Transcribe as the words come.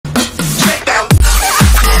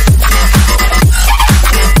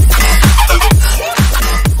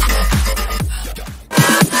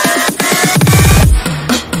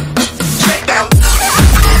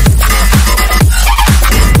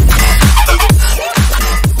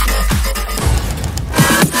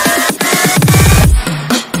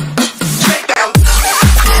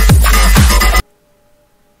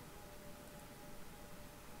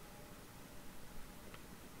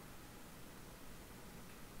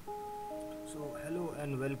Hello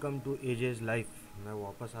and welcome to edges life. मैं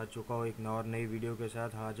वापस आ चुका हूँ एक और नई वीडियो के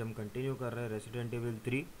साथ। आज हम कंटिन्यू कर रहे हैं रेसिडेंट एविल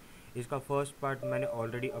 3। इसका फर्स्ट पार्ट मैंने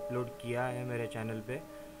ऑलरेडी अपलोड किया है मेरे चैनल पे।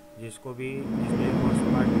 जिसने फर्स्ट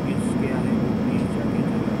पार्ट मिस किया है वो प्लीज़ जाके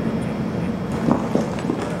चैनल पे चेक करें।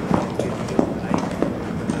 और आपको ये वीडियो लाइक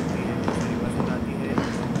लगती है, मुझे पसंद आती है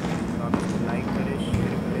तो आप इसको लाइक करें,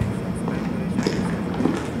 शेयर करें, सब्सक्राइब करें चैनल से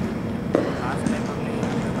जुड़े। लास्ट टाइम हमने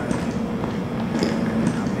यहाँ तक आए थे,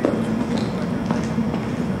 यहाँ पे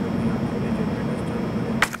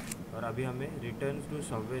और अभी हमें रिटर्न टू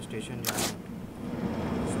सबवे स्टेशन जाना है।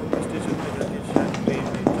 सबवे स्टेशन पे जाके शायद ट्रेन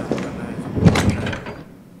चालू करना है, सब कुछ करना है,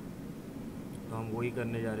 तो हम वही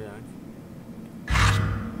करने जा रहे हैं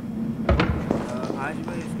आज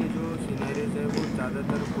मैं इसके जो सीनरीज है वो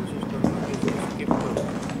ज़्यादातर कोशिश करूँगा कि इसको स्किप करूँ।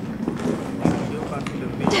 वीडियो काफ़ी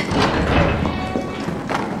लंबी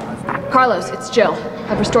Carlos, it's Jill.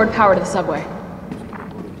 I've restored power to the subway.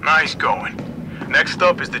 Nice going. Next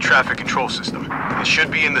up is the traffic control system. It should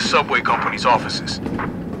be in the subway company's offices.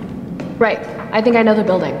 Right. I think I know the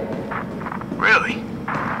building. Really?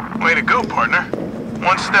 Way to go, partner.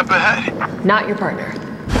 One step ahead. Not your partner.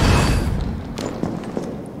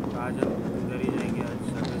 आज हम उधर ही जाएंगे, आज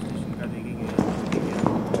Subway station का देखेंगे।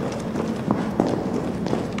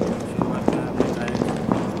 शुरुआत में हमने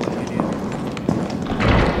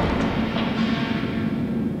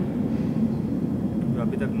जो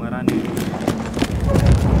अभी तक मरा नहीं।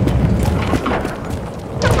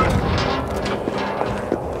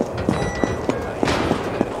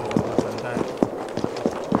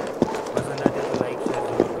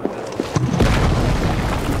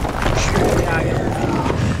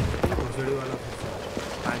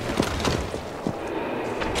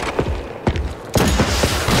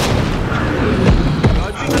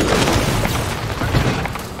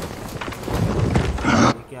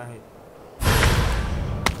 क्या है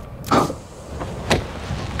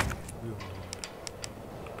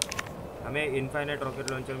हमें इनफाइनाइट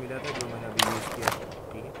रॉकेट लॉन्चर मिला था जो मैंने अभी यूज़ किया,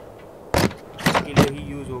 ठीक है। इसके लिए ही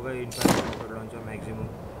यूज़ होगा इनफाइनाइट रॉकेट लॉन्चर मैक्सिमम।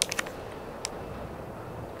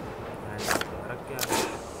 फर्क क्या है?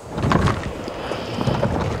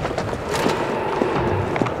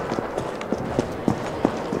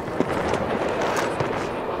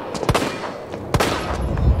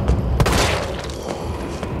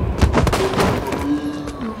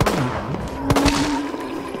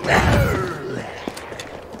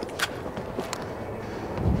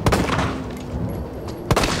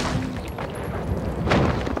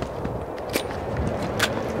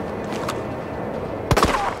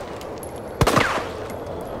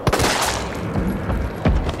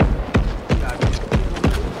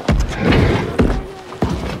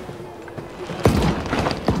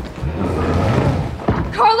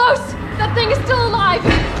 Carlos! That thing is still alive!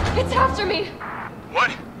 It's after me!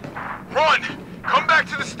 What? Run! Come back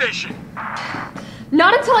to the station!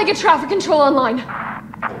 Not until I get traffic control online.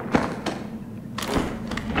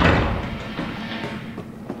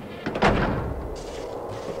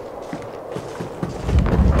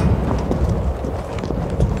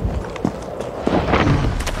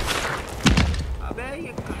 अबे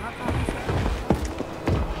ये कहाँ था?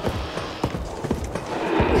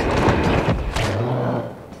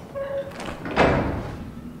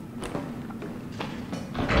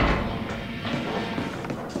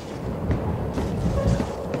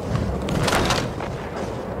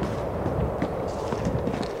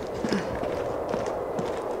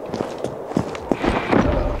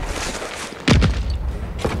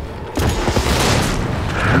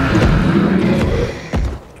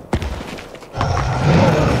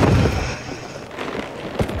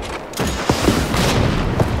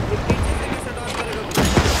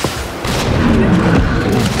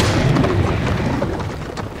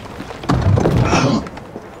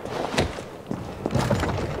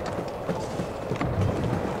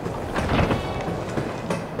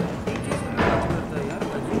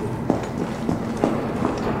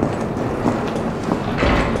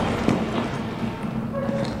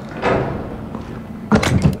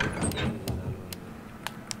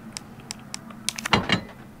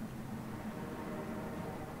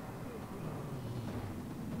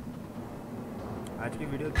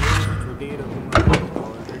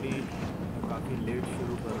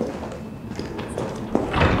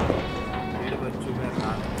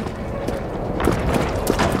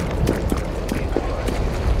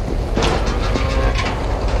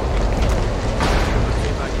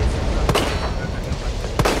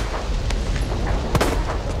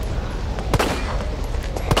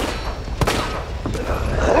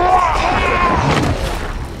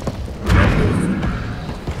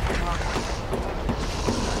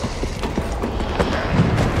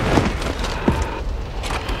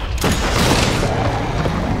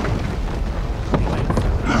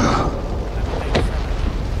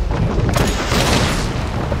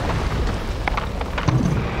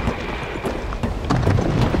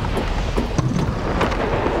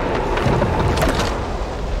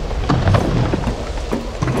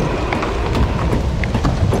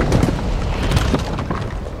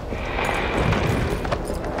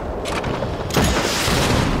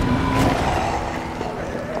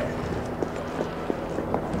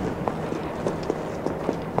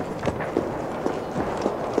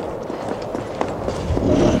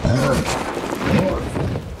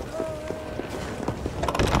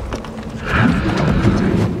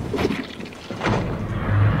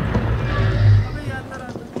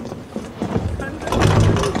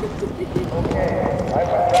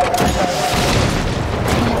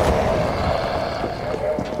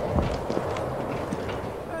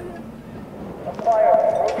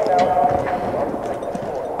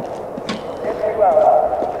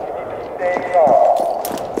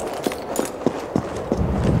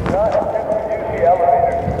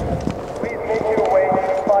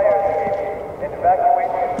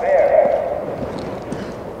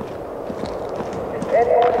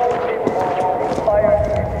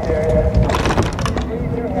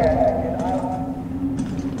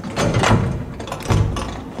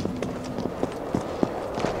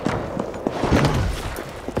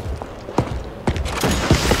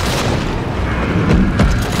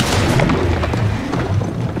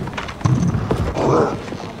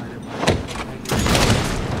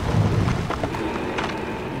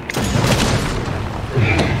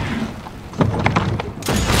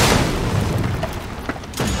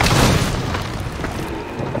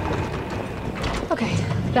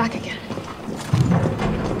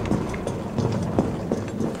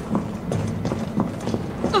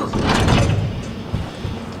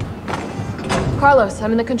 Carlos,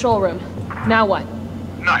 I'm in the control room. Now what?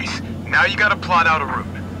 Nice. Now you gotta plot out a route.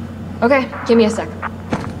 Okay, give me a sec.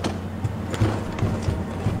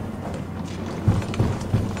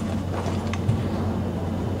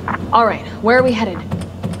 Alright, where are we headed?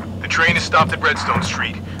 The train is stopped at Redstone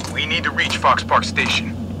Street. We need to reach Fox Park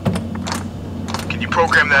Station. Can you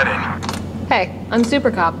program that in? Hey, I'm Super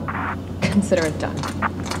Cop. Consider it done.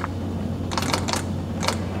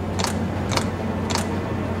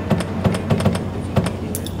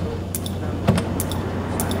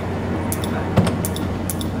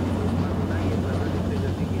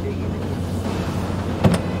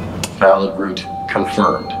 Valid route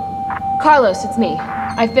confirmed. Carlos, it's me.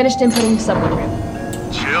 I finished inputting the subway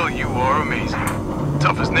route. Jill, you are amazing.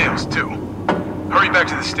 Tough as nails, too. Hurry back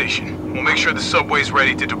to the station. We'll make sure the subway's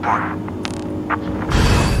ready to depart.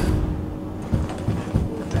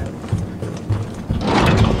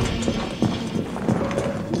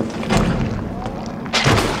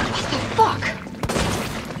 Fuck!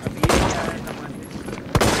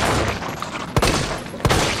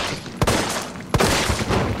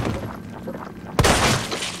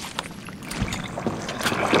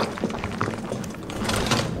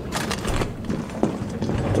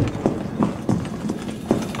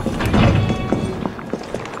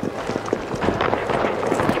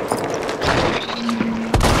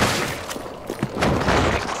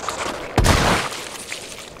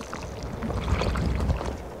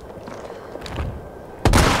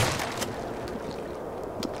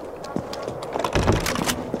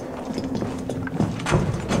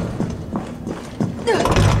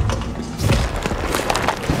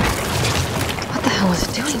 What the hell was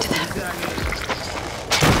it doing to them?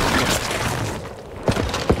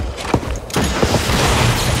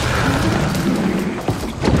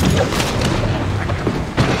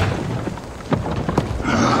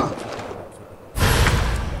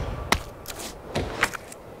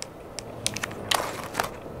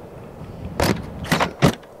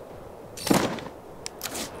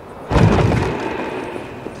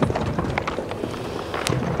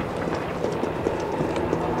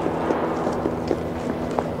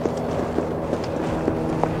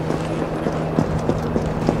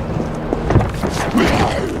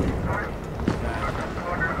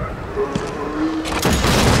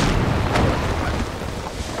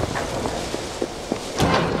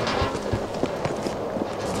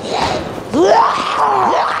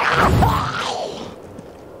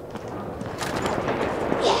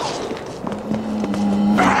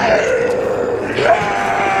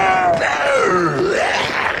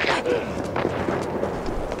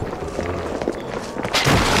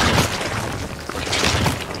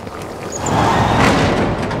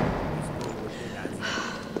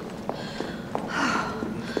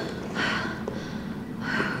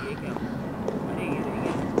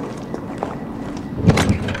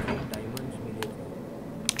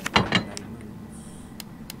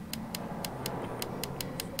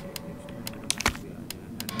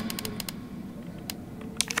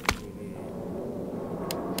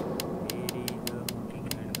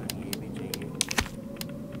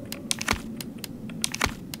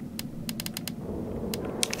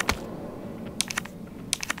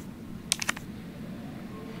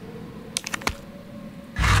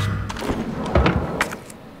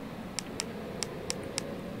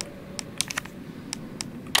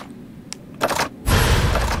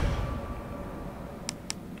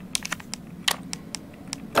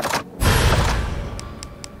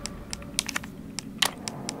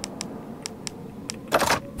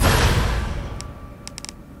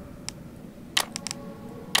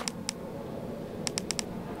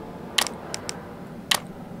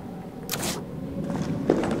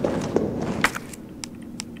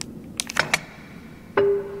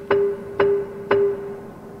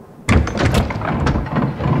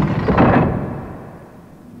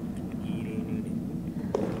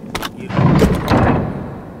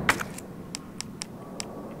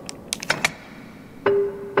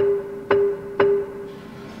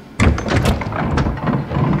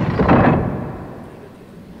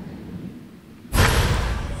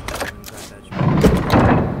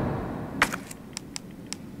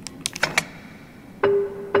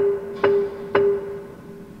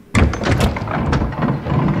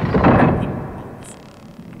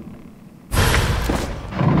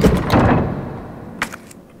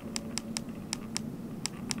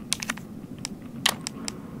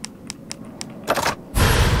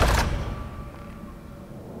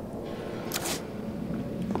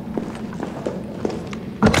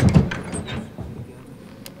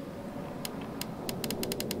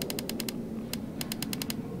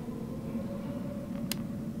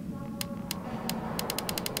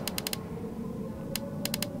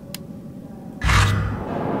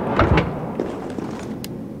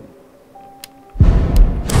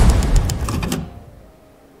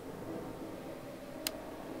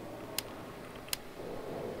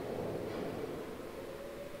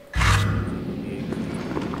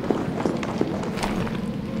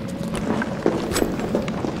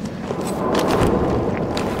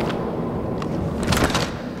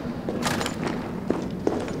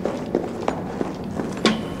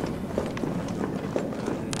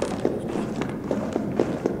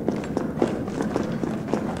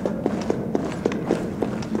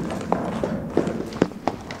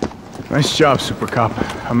 Nice job, Super Cop.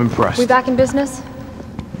 I'm impressed. We back in business?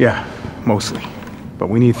 Yeah, mostly. But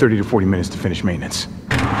we need 30 to 40 minutes to finish maintenance.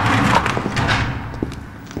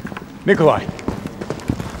 Nikolai,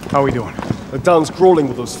 how are we doing? The town's crawling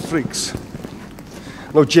with those freaks.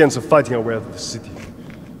 No chance of fighting our way out of the city.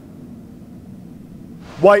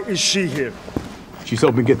 Why is she here? She's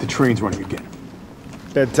helping get the trains running again.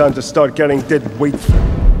 Bad time to start carrying dead weight.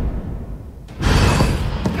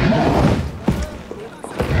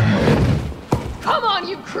 Come on,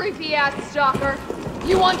 you creepy-ass stalker!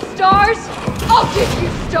 You want stars? I'll give you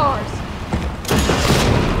stars!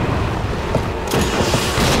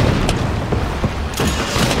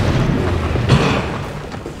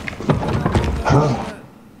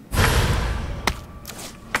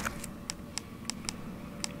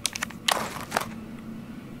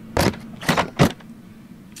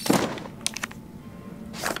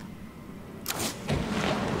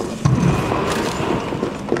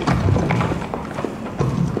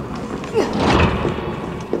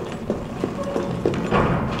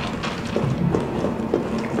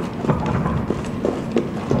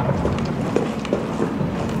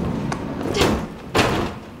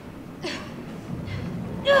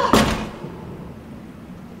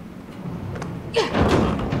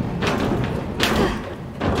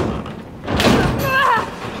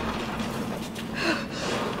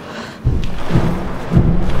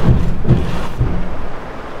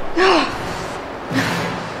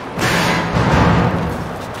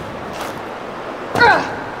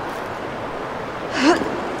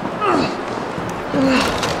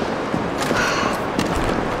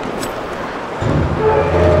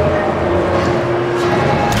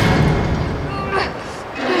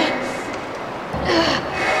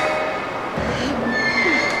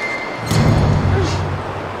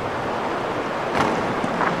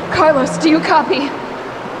 Carlos, do you copy?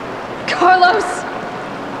 Carlos!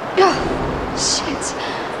 Oh, shit.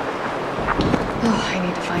 Oh, I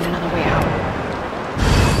need to find another way out.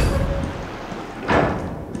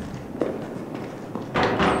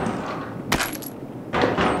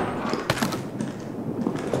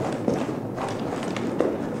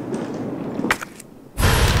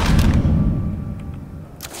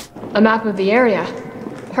 A map of the area.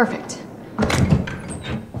 Perfect.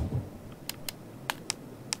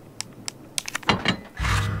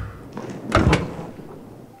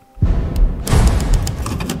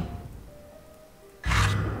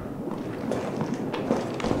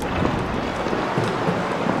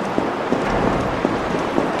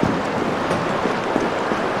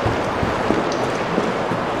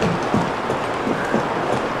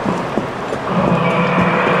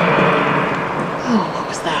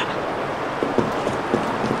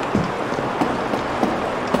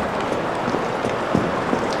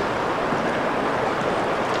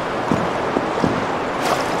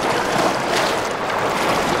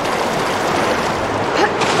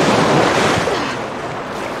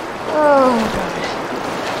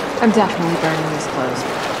 I'm definitely burning these clothes.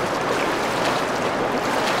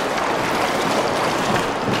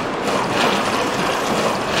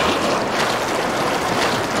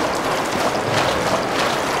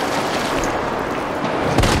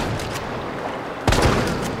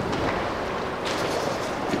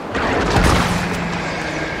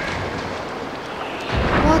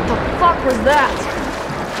 What the fuck was that?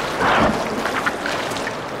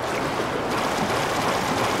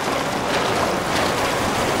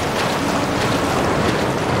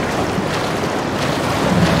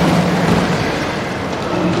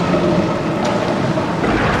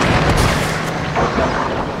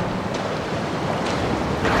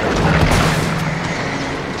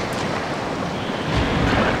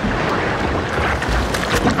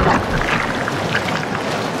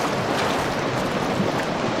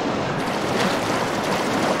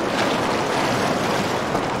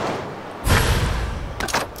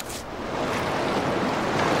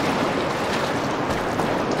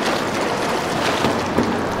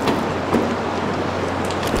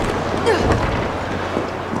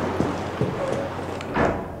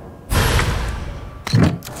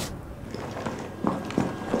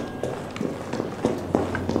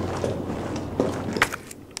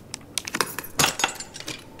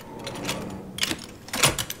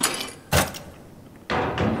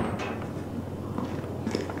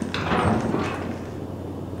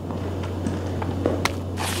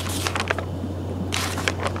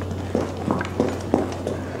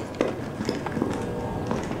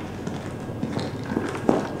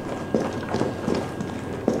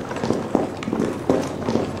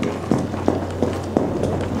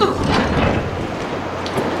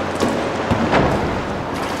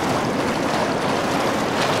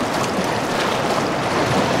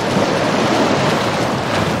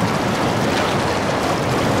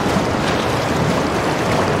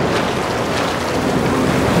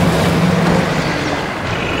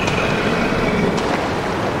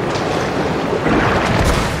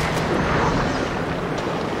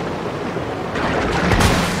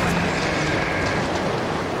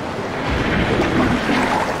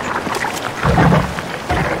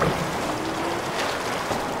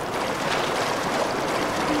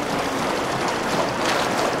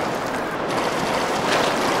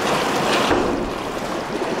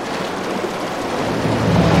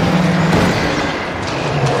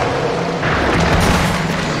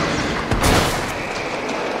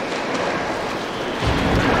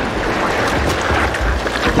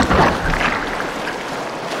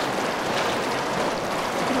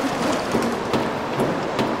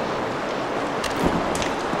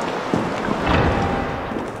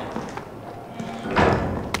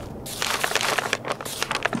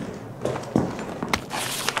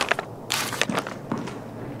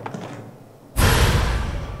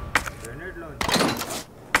 Grenade launch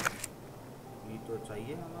ये तो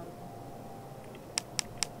चाहिए हमारे को।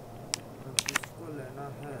 अब इसको लेना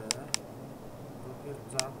है तो फिर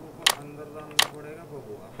चाकू को अंदर डालना पड़ेगा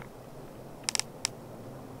बबुआ।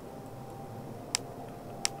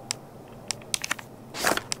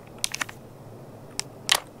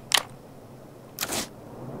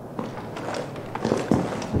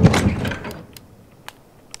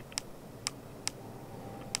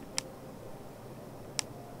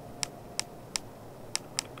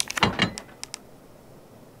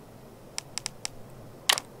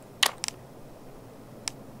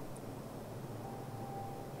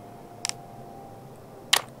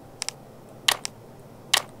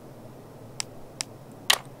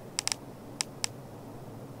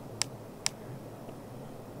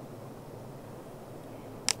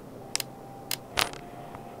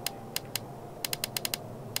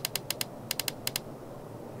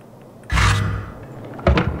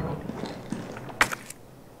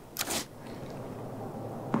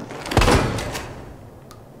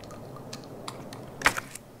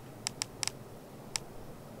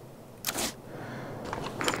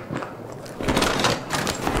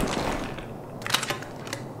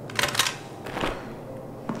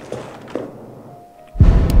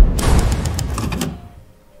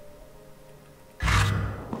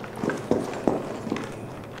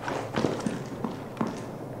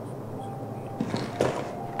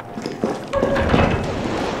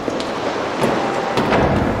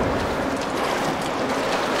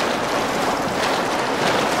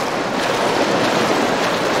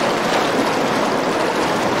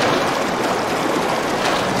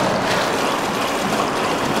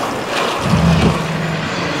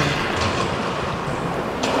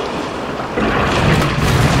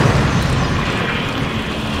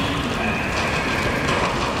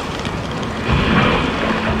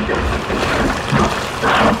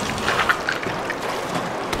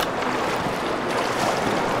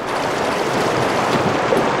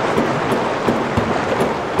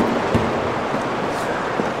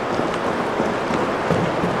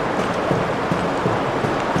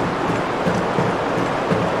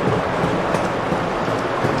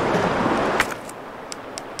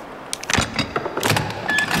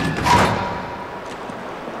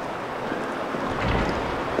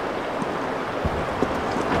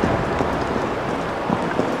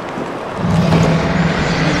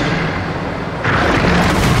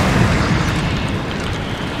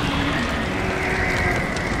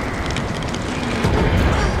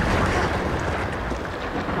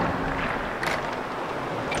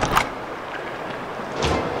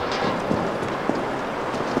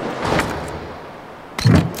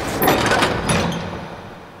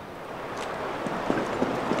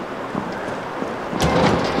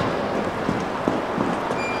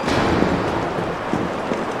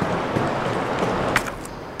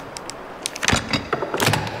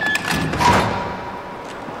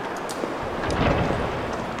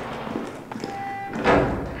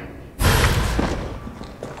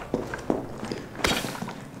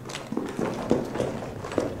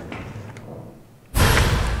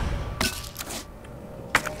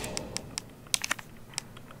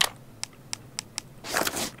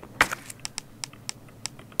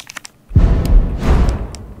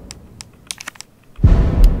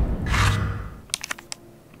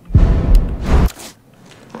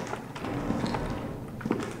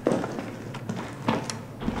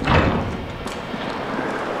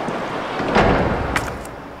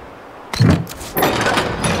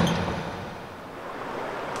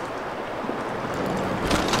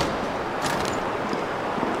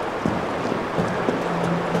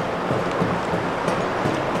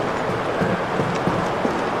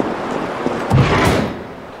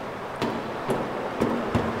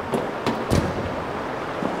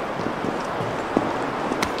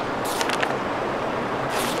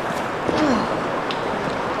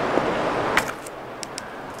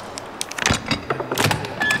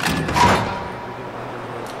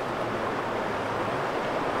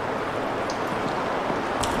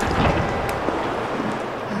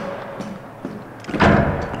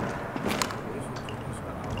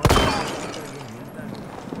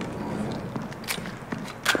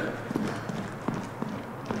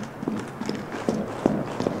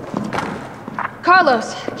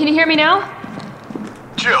 Carlos, can you hear me now?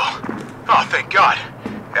 Jill! Oh, thank God.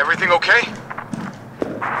 Everything okay?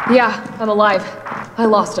 Yeah, I'm alive. I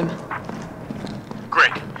lost him.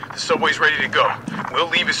 Great. The subway's ready to go. We'll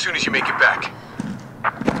leave as soon as you make it back.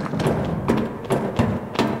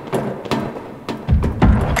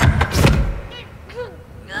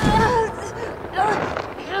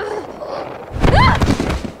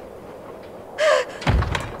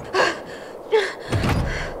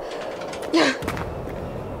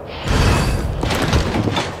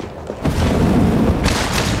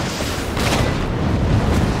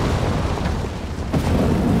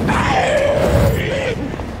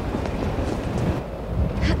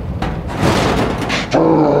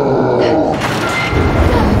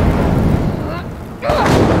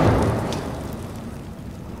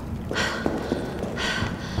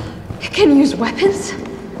 weapons?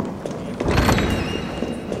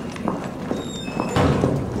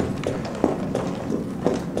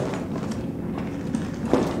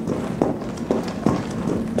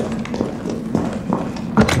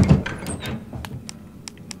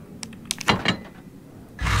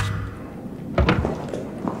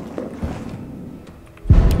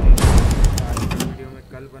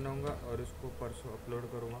 कल बनाऊंगा और उसको परसों upload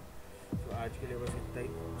करूंगा। तो आज के लिए बस इतना ही।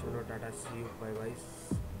 चलो टाटा, सी you, bye bye.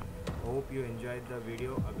 Hope you enjoyed the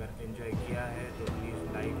video. अगर एंजॉय किया है तो प्लीज़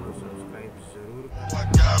लाइक और सब्सक्राइब ज़रूर करें।